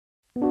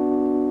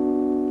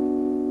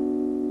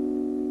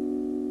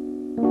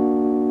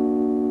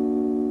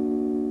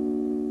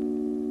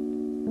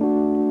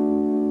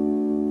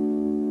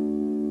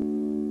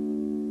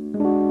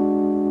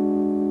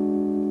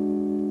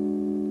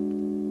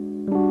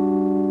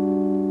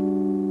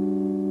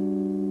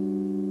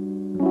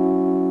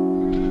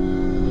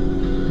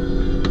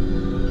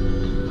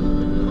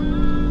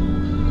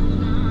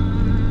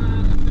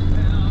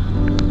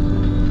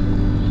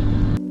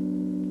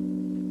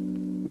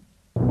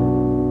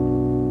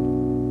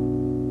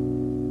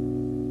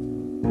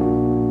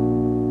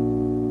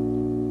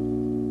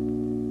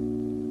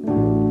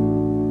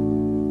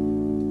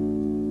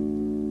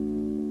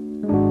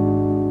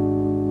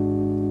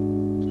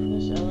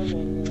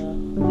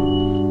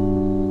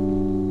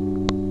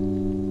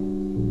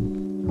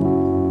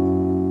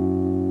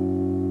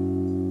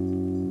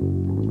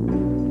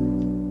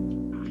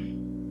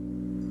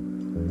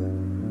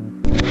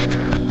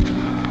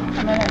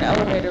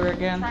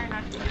again. Try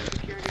not to use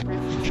security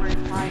risks or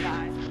wearing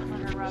tie-dye.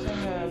 Run around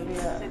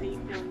the city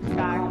feeling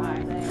sky high.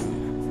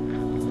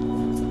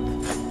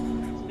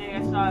 Today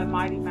I saw a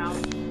Mighty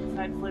Mouse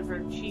that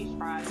delivered cheese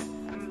fries.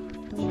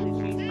 Chili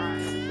cheese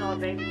fries. I saw a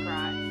baby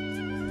cry.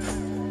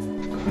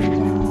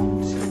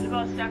 It's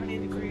about 70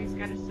 degrees,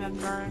 got a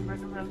sunburn,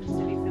 running around the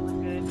city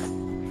feeling good.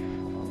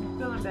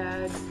 Feeling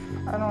bad.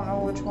 I don't know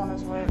which one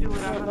is what. Do What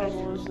whatever.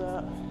 level is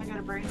that? I got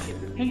a brain chip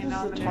in I me think and this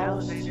I'm is in the an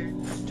tallest. elevator.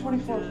 It's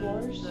 24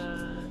 floors. Is The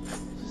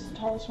this the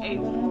tallest one?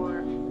 8th floor.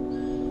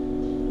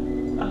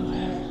 Oh,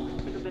 hell.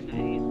 Could have been the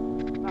 8th.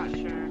 Not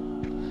sure.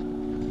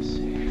 Let's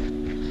see.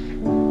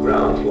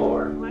 Ground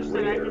floor. I wish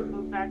that I could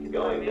move back into my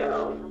Going mansion.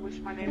 down. I wish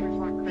my neighbors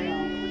weren't crazy. I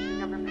wish the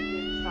government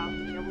didn't stop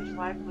me. I wish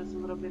life was a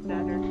little bit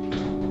better.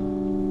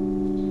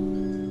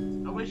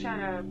 I wish I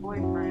had a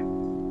boyfriend.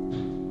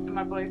 And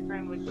my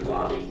boyfriend would give me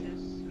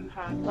kisses and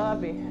hugs.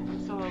 Lobby.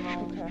 I'm so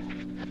alone. Okay.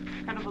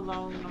 Kind of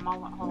alone. I'm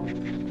all at home.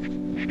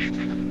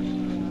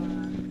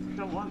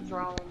 Don't want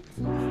drones.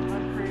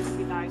 North Korea could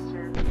be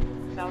nicer.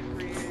 South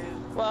Korea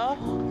Well,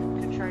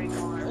 could trade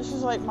more. this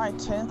is like my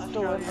 10th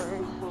Australia delivery.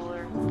 is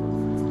cooler.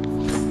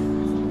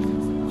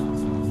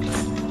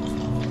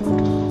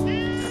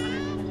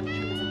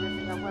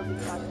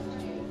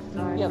 So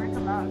I Yep. drink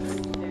about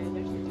it today.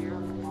 There's a deer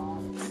on the wall.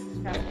 It's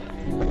got a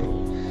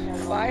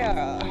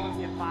Fire.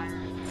 get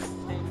fired.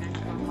 Staying next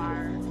to a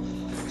fire.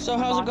 So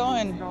how's it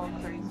going?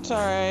 Crazy. It's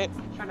alright.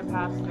 Trying to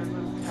pass their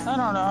little test. I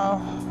don't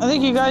know. I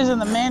think you guys in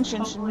the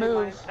mansion should Hopefully my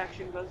move.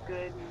 inspection goes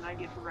good and I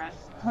get to rest.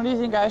 What do you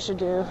think I should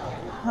do?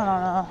 I don't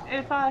know.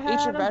 If I had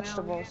Eat your $1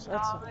 vegetables. million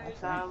That's dollars,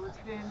 what I I think. would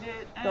spend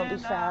it. Don't be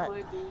and I fat.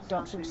 would do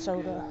Don't drink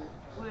something soda.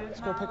 good with Let's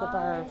go my pick up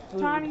our life. food.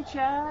 Tiny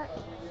chat.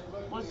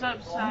 What's up, I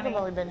think Sonny? I've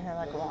only been here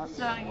like once.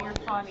 Sonny, you're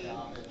funny.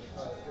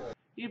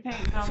 You paint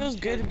It dumb feels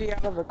good to shit. be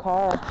out of the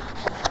car.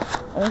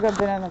 I think I've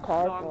been in the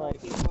car for Normal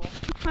like, people.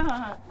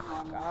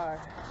 God,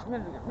 I've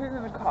been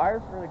in the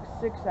car for like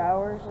 6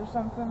 hours or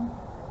something.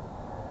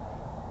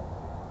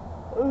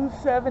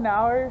 7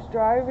 hours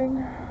driving.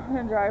 I'm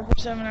gonna drive for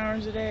 7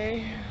 hours a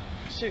day,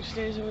 6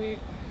 days a week.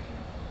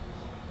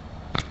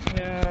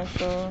 Yeah,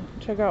 so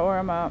check out where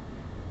I'm at.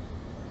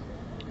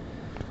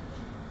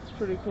 It's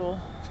pretty cool.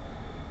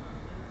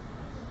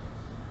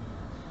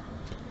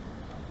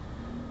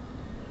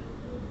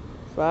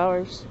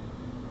 Flowers.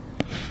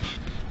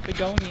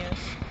 Begonias.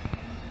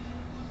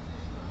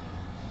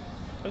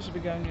 Those are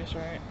begonias,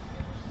 right?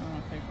 I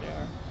don't think they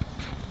are.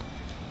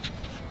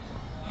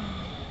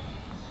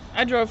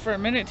 I drove for a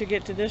minute to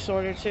get to this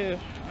order too.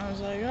 I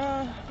was like,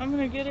 I'm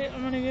gonna get it,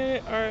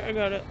 Alright, I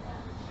got it.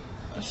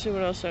 Let's see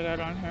what else I got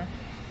on here.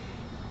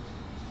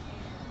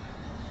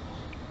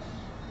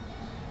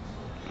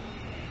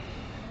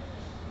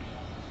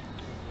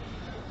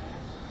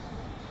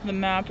 The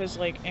map is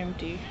like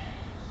empty.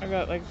 I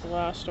got like the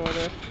last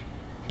order.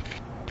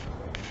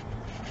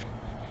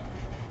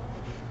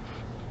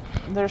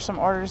 There's some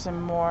orders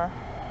and more.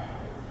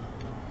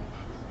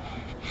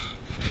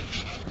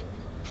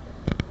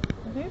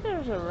 I think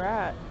there's a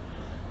rat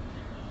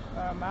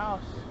or a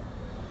mouse.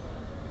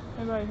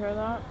 Anybody hear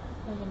that?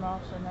 There's a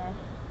mouse in there.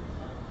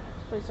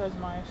 This place has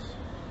mice.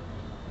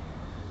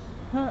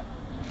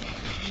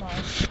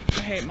 Mice.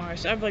 I hate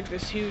mice. I have like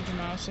this huge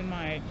mouse in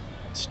my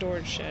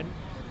storage shed.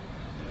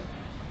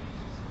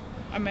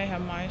 I may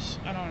have mice.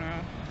 I don't know.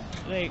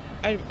 Like,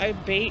 I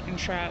bait and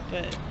trap,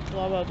 but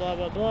blah blah blah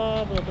blah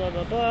blah blah blah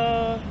blah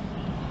blah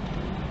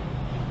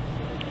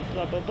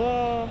blah blah blah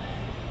blah.